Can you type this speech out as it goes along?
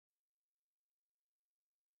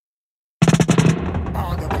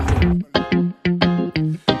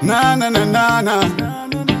Na na na na na.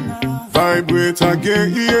 Vibrate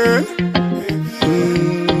again.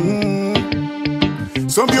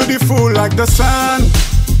 So beautiful like the sun.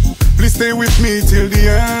 Please stay with me till the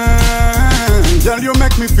end. Girl, you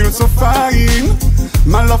make me feel so fine.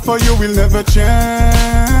 My love for you will never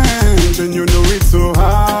change. And you know it's so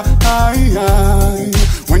high.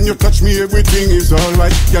 When you touch me, everything is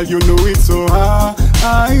alright. Girl, you know it's so high.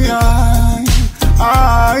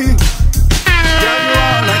 Girl, you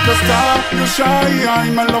are like a star, you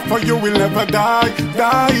shine. My love for you will never die.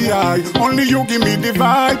 Only you give me the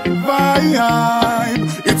vibe.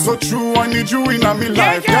 It's so true, I need you in my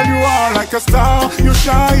life. Girl, you are like a star, you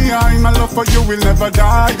shine. My love for you will never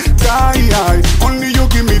die. Only you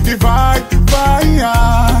give me the vibe.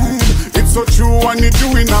 It's so true, I need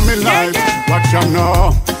you in my life. Watch out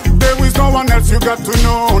now. There is no one else, you got to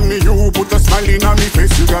know. Only you put a smile in on me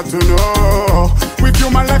face, you got to know. With you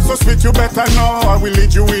my life so sweet, you better know. I will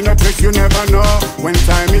lead you in a place you never know. When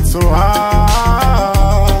time it's so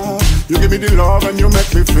hard, you give me the love and you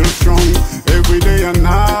make me feel strong. Every day and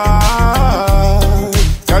night,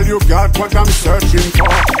 girl, you got what I'm searching for.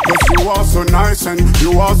 Cause you are so nice and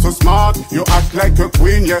you are so smart. You act like a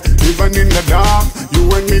queen, yeah, even in the dark.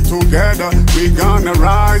 You and me together, we gonna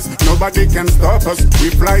rise. Nobody can stop us, we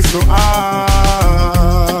fly so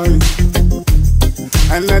high.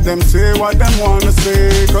 And let them say what them wanna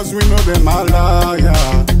say, cause we know them a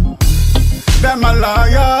liar. Them a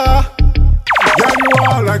liar. Yeah, you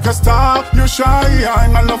are like a star, you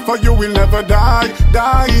shine. My love for you will never die.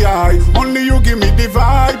 Only you give me the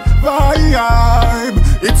vibe.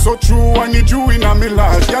 It's so true, I need you in my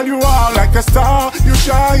life. Girl, you are like a star, you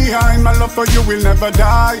shine. My love for you will never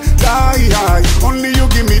die. Only you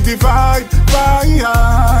give me the vibe.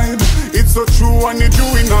 It's so true, I need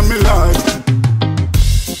you in my life.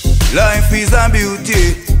 Life is a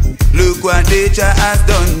beauty. Look what nature has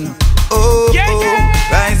done. Oh,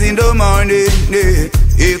 rise in the morning,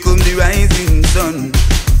 here comes the rising sun.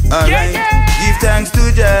 Alright, give thanks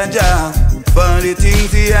to Jah for the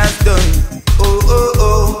things he has done.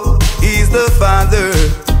 Oh, he's the Father,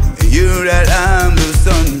 you that I'm the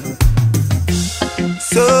Son.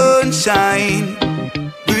 Sunshine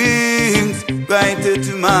brings brighter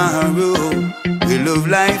tomorrow. We love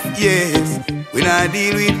life, yes. When I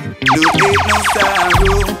deal with no hate, no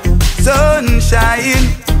sorrow. Sunshine,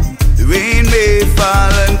 the rain may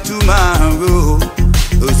fall on tomorrow.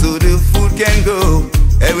 Oh, so the food can grow,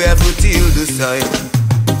 and we have to till the soil.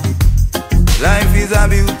 Life is a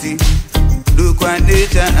beauty, look what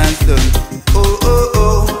nature has done.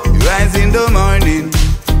 Oh, rise in the morning,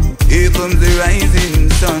 here comes the rising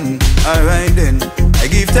sun. Alright then, I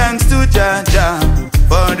give thanks to Jah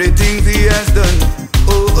for the things he has done.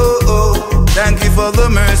 Oh, thank you for the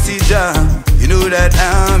mercy, Jah. You know that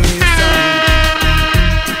I'm his son.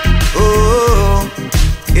 Oh,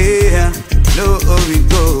 yeah, know how we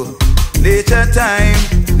go. Nature time,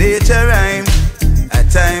 nature rhyme. A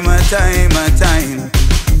time.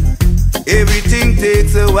 Everything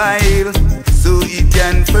takes a while, so it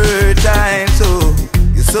can fertile. So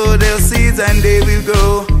you sow their seeds and they will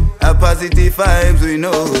grow. A positive vibes we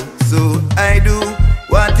know. So I do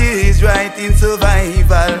what is right in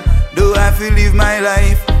survival. Do I feel live my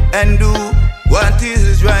life and do what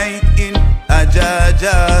is right in a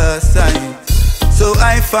Jah sight. So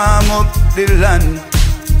I farm up the land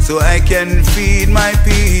so I can feed my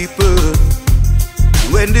people.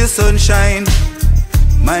 When the sun shine,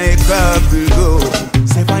 my crop will go.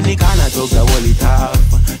 Say on the corner, talk a wally talk.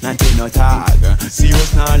 Nothing no talk,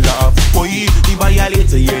 serious no love. Boy, the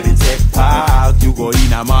violator here the tech park. You go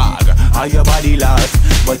in a mag, how your body lost.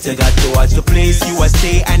 But you got to watch the place you a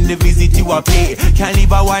stay and the visit you a pay. Can't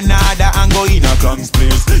leave a one another and go in a crumbs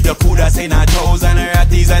place. You coulda seen 1,000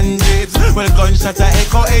 ratties and jeeps. Well, gunshots a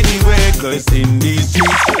echo anyway. Cause in these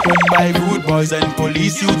streets, run by rude boys and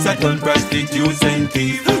police youths that turn prostitutes and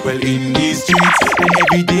thieves. Well, in these streets, and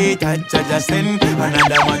every day that Jah send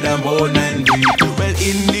another mother moan and weep. Well,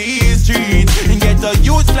 in these streets, and get the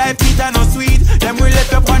youth like Peter no sweet. Them we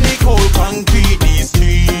left up on the cold concrete.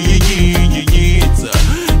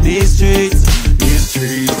 These streets,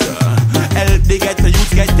 help they get the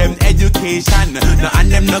youth, get them education. No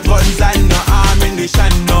and them no guns and no ammunition.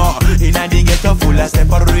 No, inna they get a full of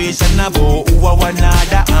separation about who a one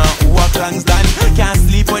another and who a clans done. Can't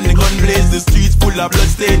sleep when the gun blaze, the streets full of blood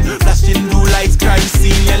stain. Flashing blue lights, crime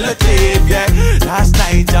scene, yellow tape, yeah. Last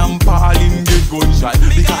night I'm falling the gunshot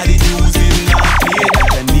because the news in not play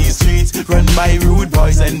that. And these streets run by rude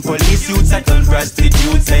boys and police youths that turn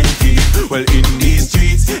prostitutes and thieves. Well, in these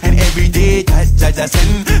streets and every day that Jah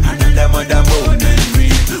send another mother moan and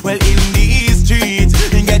weep. Well, in these streets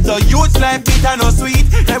and get ghetto youths life bitter no sweet.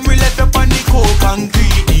 Them we left up on the cold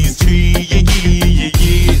concrete. These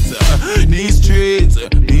streets,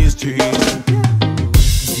 these streets.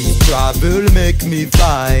 This travel make me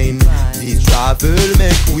fine. This travel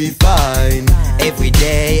make we fine. Every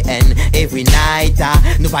day and every night,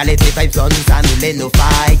 nous parler des vibes on ça nous les no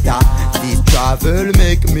fight. This travel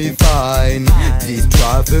make me fine. This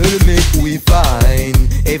travel make we fine.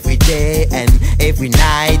 Every day and every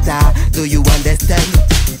night, do you understand?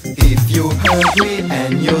 If you heard me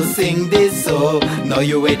and you sing this song, now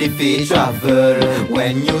you ready for travel.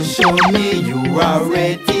 When you show me you are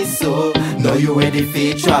ready, so now you ready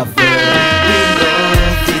for travel. We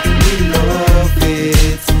love it, we love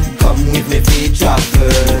it. Come with me for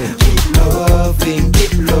travel. Keep loving,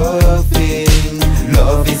 keep loving.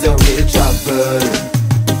 Love is a real travel.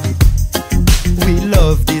 We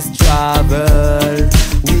love this travel.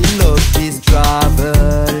 We love this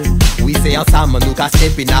travel. We say ensemble, nous ka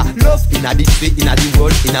step in a love, in a the street, in a the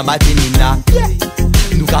world, in a Martinina. Yeah.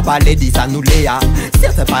 Nous ka parler de ça nous léa.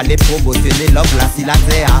 Certains parler promotionner love la si la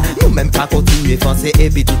terre. Nous même qu'à continuer foncer et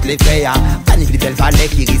puis toutes les feuilles. Panique les belles vallées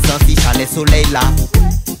qui ressentent chalet soleil là.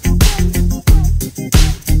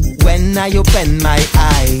 When I open my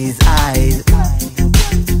eyes,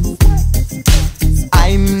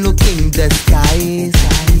 I'm looking the skies.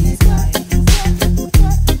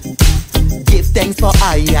 Give thanks for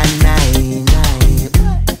I and I.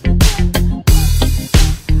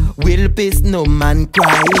 Will peace no man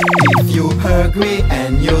cry. If you agree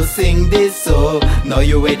and you sing this song, now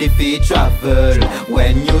you ready for travel.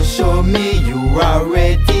 When you show me you are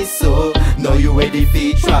ready, so now you ready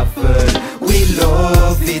for travel. We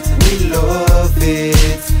love it, we love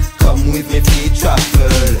it. Come with me for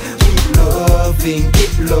travel. Keep loving,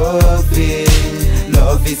 keep loving.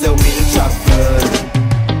 Love is a real travel.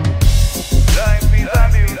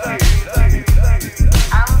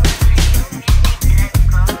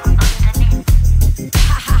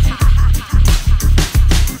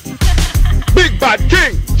 Big Bad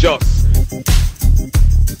King, just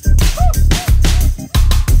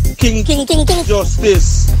King,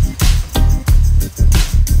 Justice.